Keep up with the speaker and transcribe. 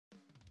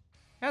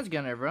How's it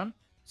going, everyone?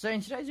 So in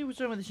today's video we're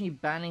talking about this new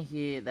banner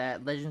here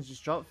that Legends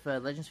just dropped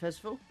for Legends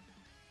Festival.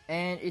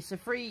 And it's a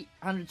free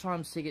 100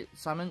 times ticket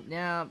summon.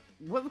 Now,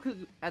 we'll have a quick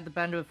at the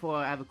banner before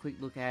I have a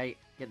quick look at how you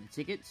get the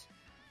tickets.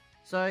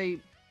 So,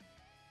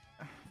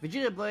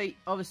 Vegeta Blue,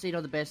 obviously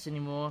not the best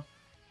anymore.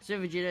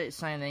 Super Vegeta,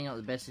 same thing, not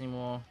the best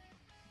anymore.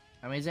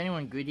 I mean, is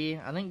anyone good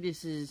here? I think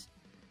this is...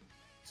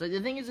 So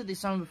the thing is that this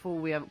summon, before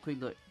we have a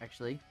quick look,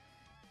 actually,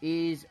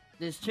 is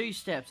there's two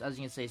steps, as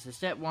you can see. So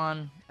step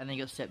 1, and then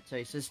you got step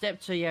 2. So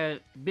step 2, you have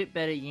a bit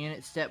better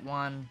units. Step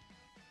 1,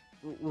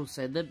 we'll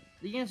say, the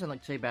units don't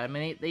look too bad. I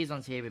mean, these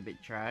ones here are a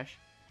bit trash.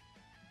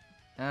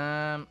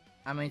 I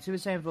mean, Super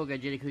Saiyan 4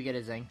 Gogeta could get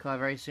a Zenkai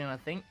very soon, I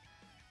think.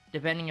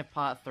 Depending if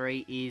part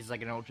 3 is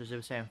like an Ultra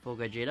Super Saiyan 4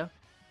 Gogeta.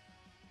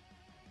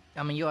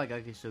 I mean, UI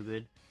Goku's still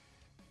good.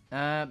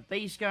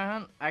 Beast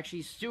Gohan,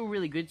 actually still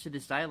really good to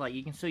this day. Like,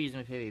 you can still use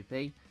him in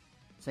PvP.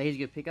 So he's a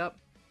good pickup.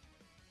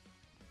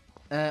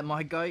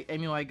 MUI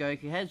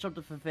Goku has dropped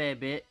off a fair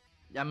bit.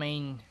 I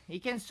mean, he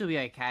can still be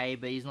okay,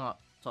 but he's not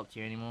top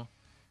tier anymore.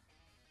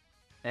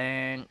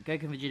 And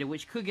Goku and Vegeta,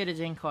 which could get a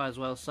Zenkai as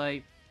well. So,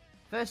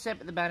 first step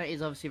at the banner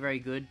is obviously very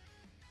good.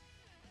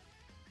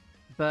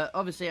 But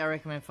obviously, I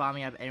recommend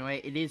farming up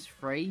anyway. It is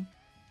free,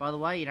 by the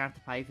way. You don't have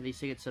to pay for these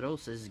tickets at all,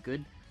 so this is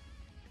good.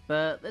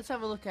 But let's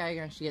have a look at how you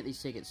can actually get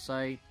these tickets.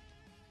 So,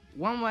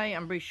 one way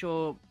I'm pretty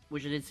sure,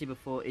 which I did see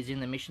before, is in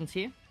the missions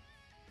here.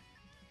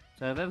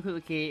 So if I have a quick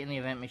look here in the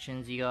event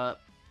missions, you got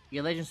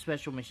your Legend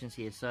Special missions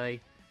here. So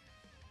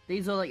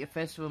these are like your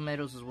festival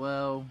medals as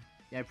well.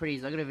 You know, pretty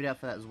easy. I got a video up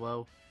for that as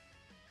well.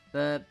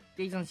 But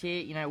these ones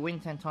here, you know, win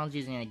 10 times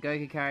using a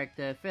Goku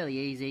character, fairly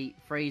easy.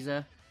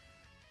 Frieza.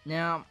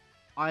 Now,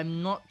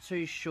 I'm not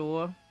too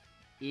sure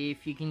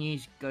if you can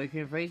use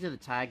Goku and Frieza, the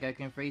tag Goku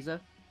and Frieza,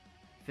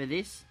 for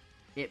this.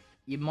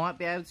 You might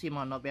be able to, you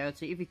might not be able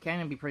to. If you can,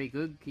 it'd be pretty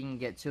good. You can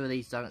get 2 of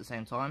these done at the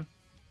same time.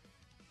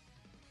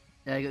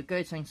 You got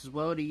Gotenks as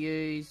well to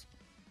use.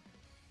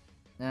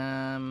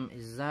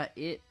 Is that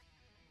it?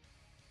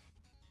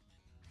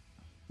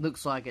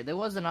 Looks like it. There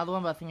was another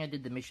one, but I think I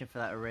did the mission for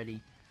that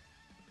already.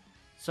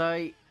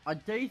 So, I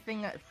do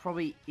think that's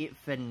probably it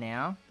for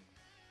now.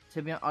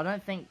 To be honest, I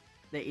don't think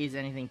there is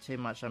anything too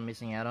much I'm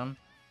missing out on.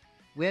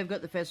 We have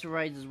got the festival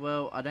raids as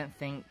well. I don't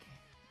think...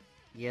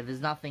 Yeah,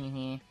 there's nothing in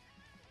here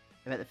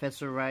about the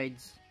festival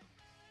raids.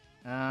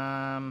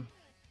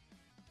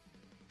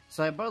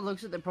 So by the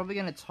looks of it, they're probably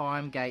going to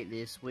time gate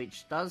this,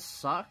 which does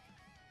suck.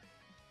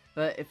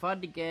 But if I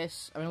had to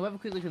guess, I mean, we'll have a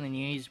quick look in the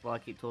news while I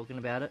keep talking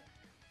about it.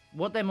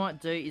 What they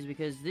might do is,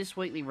 because this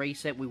weekly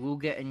reset, we will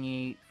get a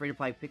new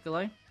free-to-play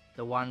Piccolo,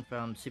 the one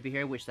from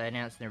Superhero, which they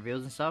announced in the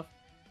reveals and stuff.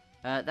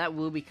 That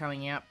will be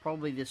coming out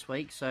probably this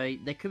week, so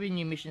there could be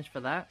new missions for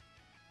that.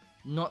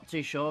 Not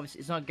too sure,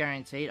 it's not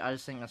guaranteed, I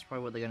just think that's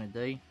probably what they're going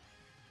to do.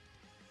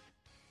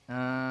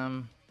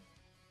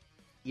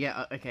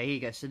 Yeah, okay, here you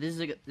go. So this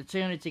is the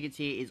 200 tickets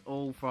here is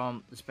all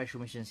from the special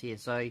missions here.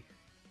 So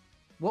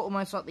what will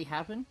most likely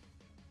happen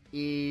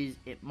is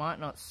it might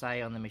not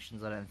say on the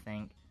missions, I don't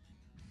think.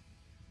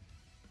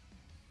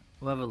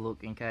 We'll have a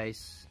look in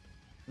case.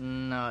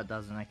 No, it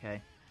doesn't.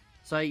 Okay.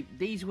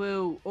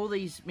 So all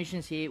these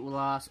missions here will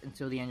last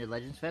until the end of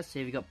Legends Fest. So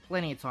you've got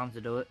plenty of time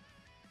to do it.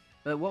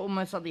 But what will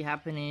most likely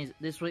happen is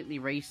this weekly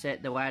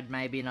reset, they'll add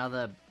maybe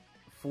another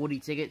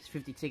 40 tickets,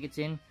 50 tickets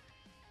in.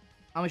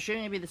 I'm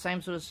assuming it'll be the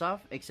same sort of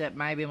stuff, except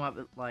maybe I might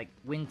like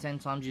win 10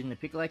 times using the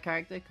Piccolo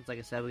character, because like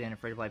I said, we're going to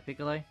free-to-play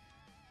Piccolo.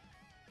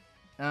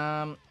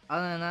 Other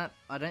than that,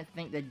 I don't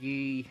think there'll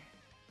be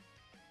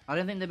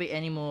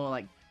any more,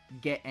 like,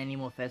 get any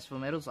more festival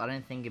medals. I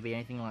don't think it'll be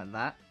anything like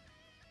that.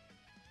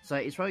 So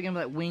it's probably going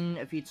to be like win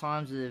a few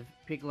times with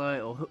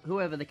Piccolo, or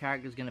whoever the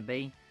character's going to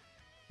be.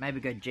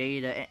 Maybe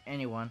Gogeta,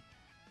 anyone.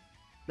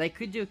 They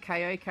could do a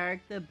KO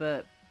character,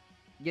 but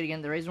yet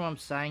again, the reason why I'm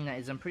saying that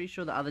is I'm pretty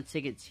sure the other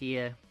tickets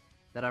here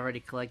that I already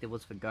collected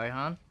was for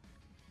Gohan.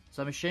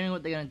 So I'm assuming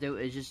what they're going to do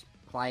is just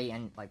play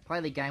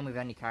the game with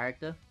any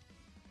character.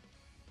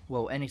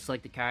 Well, any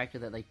selected character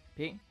that they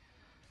pick.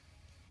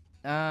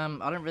 I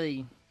don't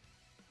really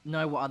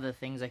know what other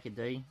things they could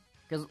do.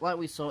 Because like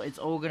we saw, it's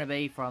all going to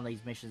be from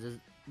these missions. There's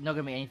not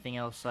going to be anything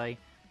else. So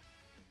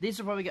this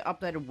will probably get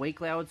updated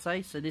weekly, I would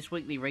say. So this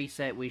weekly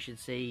reset, we should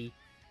see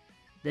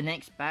the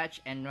next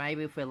batch. And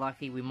maybe if we're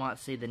lucky, we might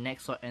see the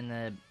next lot in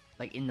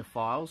the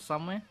files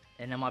somewhere.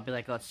 And it might be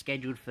like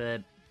scheduled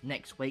for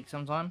next week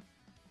sometime.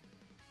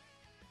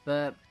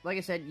 But like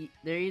I said,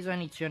 there is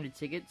only 200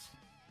 tickets.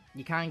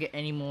 You can't get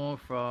any more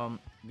from,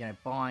 you know,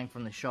 buying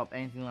from the shop,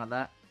 anything like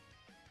that.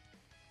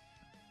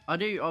 I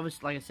do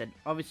obviously, like I said,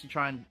 obviously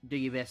try and do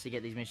your best to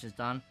get these missions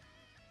done.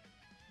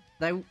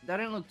 They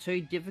don't look too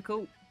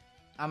difficult.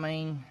 I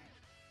mean,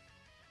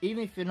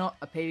 even if you're not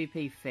a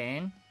PvP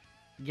fan,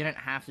 you don't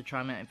have to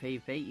try them out in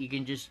PvP. You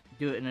can just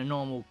do it in a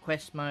normal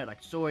quest mode,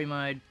 like story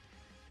mode.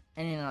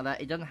 Anything like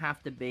that. It doesn't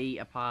have to be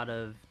a part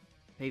of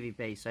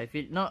PvP. So if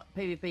you're not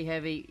PvP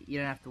heavy, you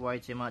don't have to worry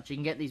too much. You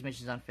can get these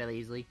missions done fairly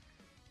easily.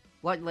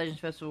 Like Legends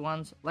Festival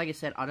ones, like I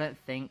said, I don't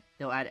think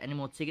they'll add any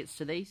more tickets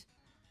to these.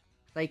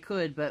 They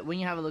could, but when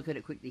you have a look at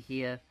it quickly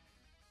here,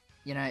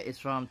 you know, it's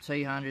from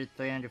 200,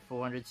 300,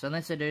 400. So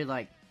unless they do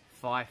like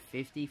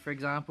 550, for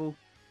example,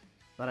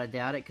 but I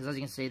doubt it, because as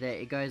you can see there,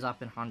 it goes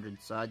up in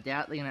hundreds. So I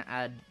doubt they're going to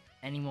add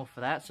any more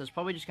for that. So it's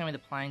probably just going to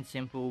be the plain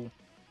simple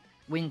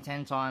win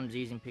 10 times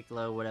using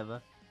Piccolo or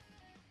whatever.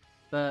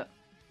 But,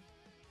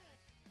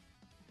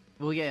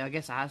 well, yeah, I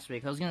guess it has to be.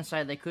 Because I was going to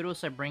say, they could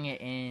also bring it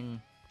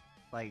in,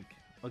 like,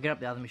 I'll get up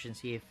the other missions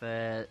here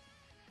for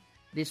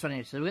this one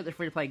here. So we've got the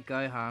free-to-play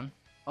Gohan.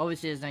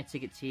 Obviously, there's no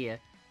tickets here.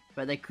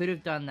 But they could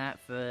have done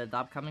that for the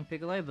upcoming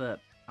Piccolo, but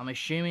I'm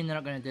assuming they're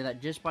not going to do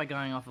that just by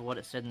going off of what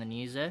it said in the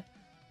news there.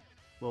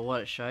 Well,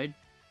 what it showed.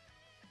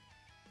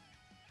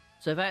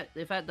 So if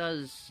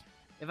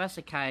that's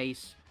the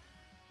case,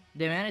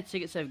 the amount of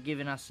tickets they've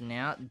given us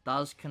now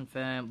does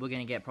confirm we're going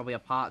to get probably a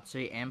Part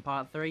 2 and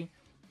Part 3.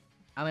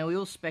 I mean, we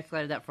all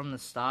speculated that from the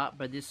start,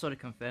 but this sort of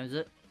confirms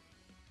it.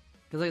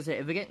 Because like I said,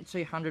 if we're getting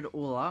 200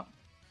 all up,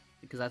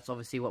 because that's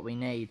obviously what we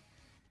need,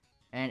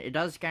 and it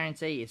does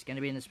guarantee it's going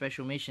to be in the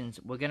special missions,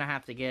 we're going to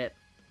have to get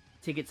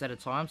tickets at a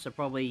time, so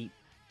probably,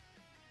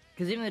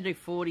 because even if they do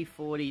 40,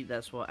 40,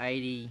 that's what,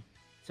 80,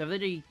 so if they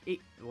do,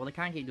 well, they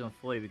can't keep doing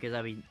 40, because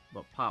that'd be,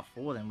 what, Part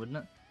 4 then, wouldn't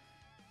it?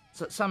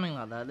 So, something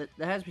like that.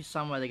 There has to be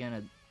some way they're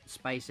going to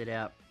space it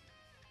out.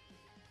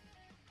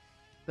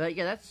 But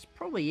yeah, that's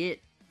probably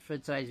it for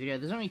today's video.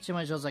 There's only too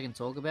much else I can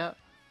talk about.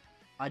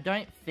 I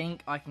don't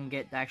think I can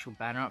get the actual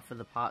banner up for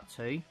the Part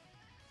 2.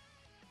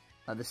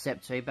 Like the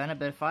Step 2 banner.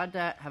 But if I had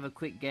to have a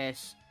quick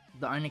guess,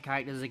 the only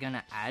characters they're going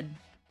to add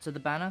to the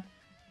banner,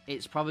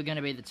 it's probably going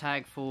to be the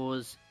Tag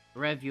 4s,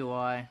 Rev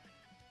UI,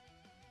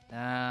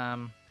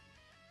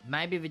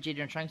 maybe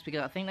Vegeta and Trunks,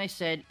 because I think they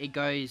said it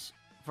goes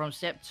from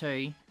Step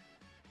 2,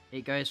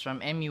 it goes from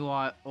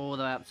MUI all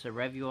the way up to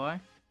Rev UI.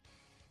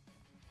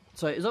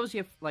 So there's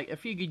obviously a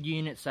few good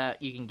units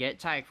that you can get.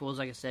 Tag 4s,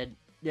 like I said,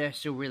 they're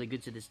still really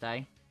good to this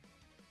day.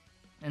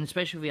 And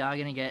especially if we are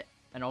going to get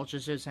an Ultra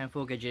Super Saiyan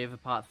 4 Gogeta for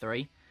Part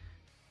 3,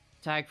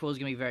 Tag 4 is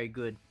going to be very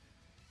good.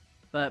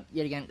 But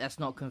yet again, that's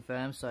not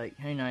confirmed, so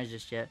who knows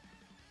just yet.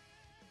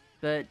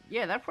 But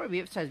yeah, that'll probably be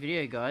it for today's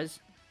video, guys.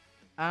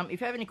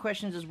 If you have any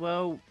questions as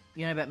well,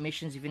 you know, about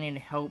missions, if you need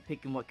help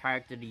picking what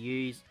character to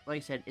use, like I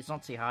said, it's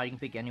not too hard, you can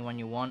pick anyone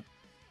you want.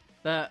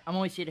 But I'm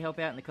always here to help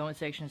out in the comment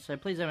section, so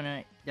please let me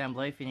know down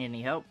below if you need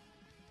any help.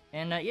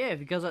 And yeah, if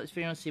you guys like this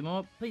video and want to see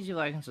more, please leave a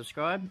like and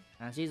subscribe, and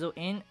I'll see you all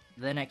in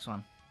the next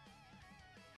one.